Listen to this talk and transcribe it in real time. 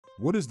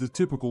What is the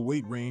typical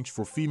weight range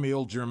for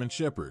female German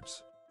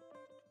Shepherds?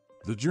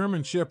 The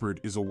German Shepherd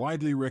is a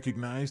widely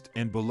recognized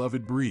and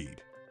beloved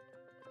breed.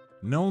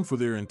 Known for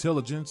their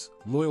intelligence,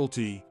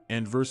 loyalty,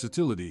 and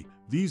versatility,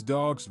 these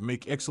dogs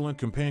make excellent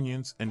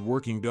companions and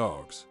working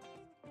dogs.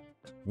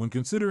 When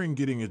considering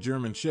getting a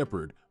German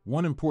Shepherd,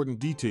 one important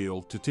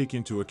detail to take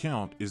into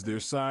account is their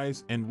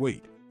size and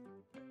weight.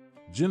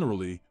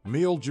 Generally,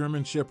 male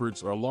German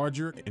Shepherds are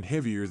larger and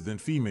heavier than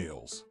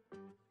females.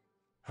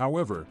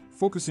 However,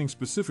 focusing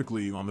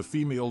specifically on the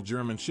female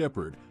German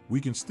Shepherd, we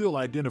can still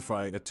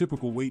identify a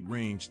typical weight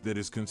range that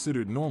is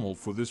considered normal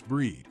for this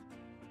breed.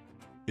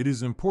 It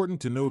is important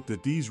to note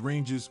that these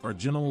ranges are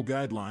general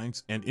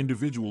guidelines and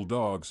individual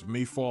dogs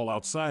may fall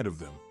outside of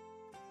them.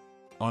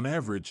 On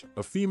average,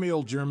 a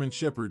female German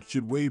Shepherd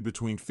should weigh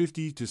between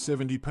 50 to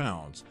 70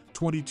 pounds,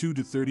 22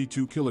 to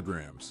 32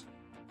 kilograms.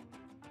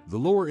 The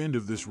lower end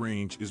of this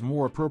range is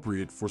more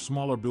appropriate for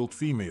smaller-built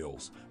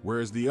females,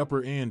 whereas the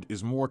upper end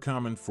is more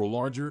common for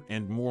larger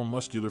and more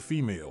muscular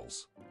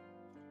females.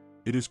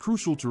 It is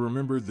crucial to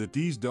remember that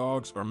these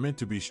dogs are meant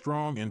to be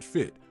strong and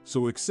fit,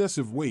 so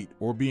excessive weight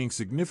or being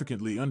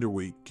significantly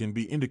underweight can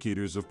be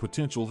indicators of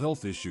potential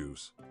health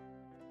issues.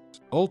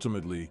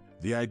 Ultimately,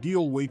 the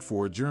ideal weight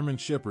for a German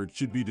Shepherd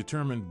should be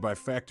determined by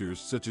factors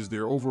such as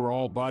their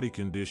overall body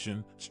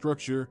condition,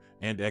 structure,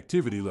 and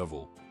activity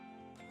level.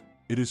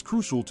 It is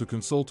crucial to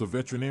consult a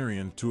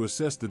veterinarian to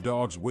assess the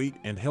dog's weight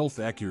and health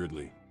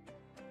accurately.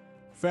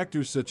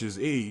 Factors such as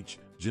age,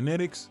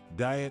 genetics,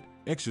 diet,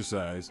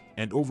 exercise,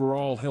 and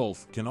overall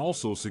health can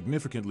also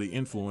significantly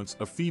influence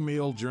a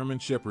female German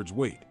Shepherd's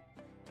weight.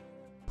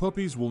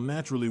 Puppies will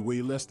naturally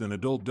weigh less than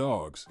adult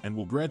dogs and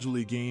will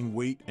gradually gain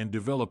weight and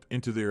develop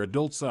into their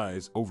adult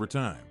size over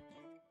time.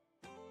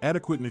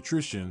 Adequate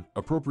nutrition,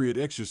 appropriate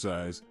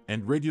exercise,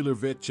 and regular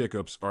vet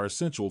checkups are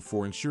essential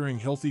for ensuring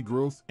healthy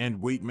growth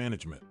and weight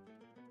management.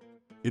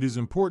 It is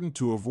important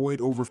to avoid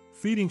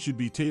overfeeding. Should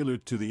be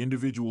tailored to the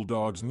individual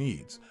dog's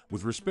needs,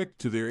 with respect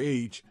to their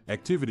age,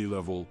 activity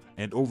level,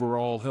 and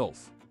overall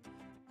health.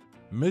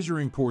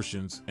 Measuring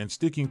portions and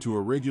sticking to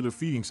a regular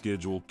feeding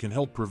schedule can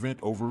help prevent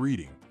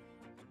overeating.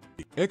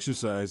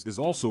 Exercise is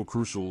also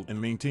crucial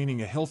in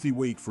maintaining a healthy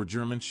weight for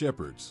German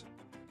Shepherds.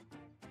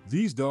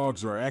 These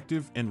dogs are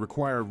active and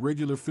require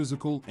regular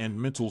physical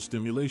and mental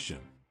stimulation.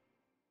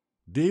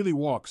 Daily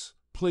walks,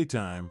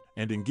 playtime,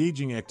 and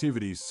engaging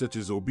activities such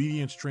as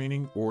obedience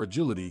training or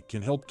agility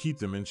can help keep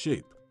them in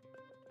shape.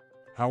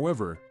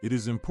 However, it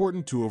is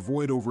important to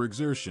avoid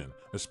overexertion,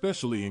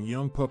 especially in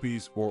young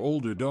puppies or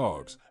older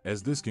dogs,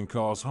 as this can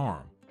cause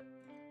harm.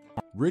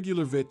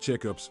 Regular vet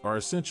checkups are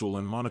essential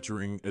in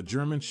monitoring a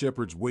German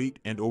Shepherd's weight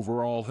and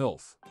overall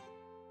health.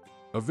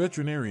 A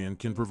veterinarian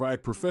can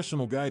provide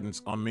professional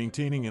guidance on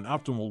maintaining an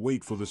optimal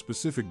weight for the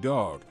specific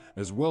dog,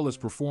 as well as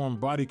perform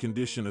body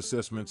condition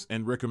assessments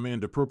and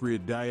recommend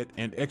appropriate diet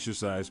and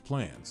exercise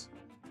plans.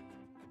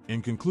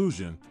 In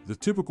conclusion, the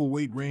typical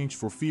weight range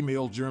for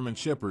female German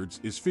Shepherds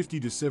is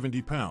 50 to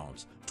 70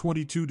 pounds,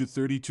 22 to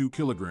 32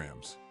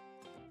 kilograms.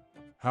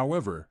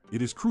 However,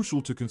 it is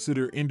crucial to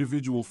consider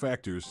individual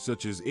factors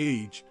such as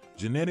age,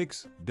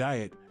 genetics,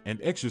 diet, and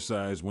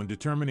exercise when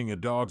determining a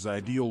dog's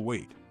ideal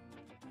weight.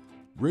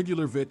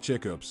 Regular vet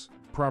checkups,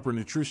 proper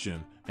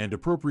nutrition, and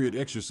appropriate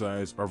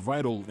exercise are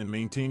vital in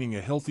maintaining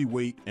a healthy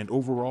weight and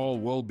overall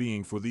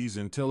well-being for these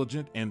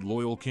intelligent and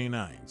loyal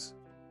canines.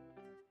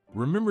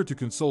 Remember to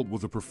consult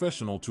with a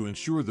professional to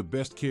ensure the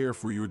best care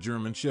for your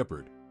German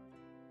Shepherd.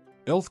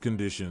 Health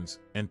conditions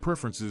and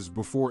preferences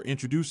before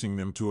introducing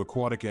them to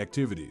aquatic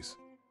activities.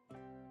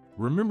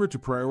 Remember to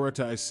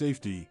prioritize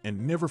safety and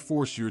never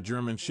force your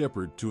German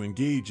Shepherd to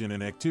engage in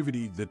an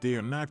activity that they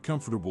are not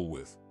comfortable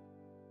with.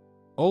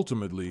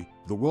 Ultimately,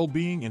 the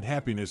well-being and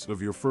happiness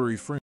of your furry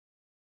friend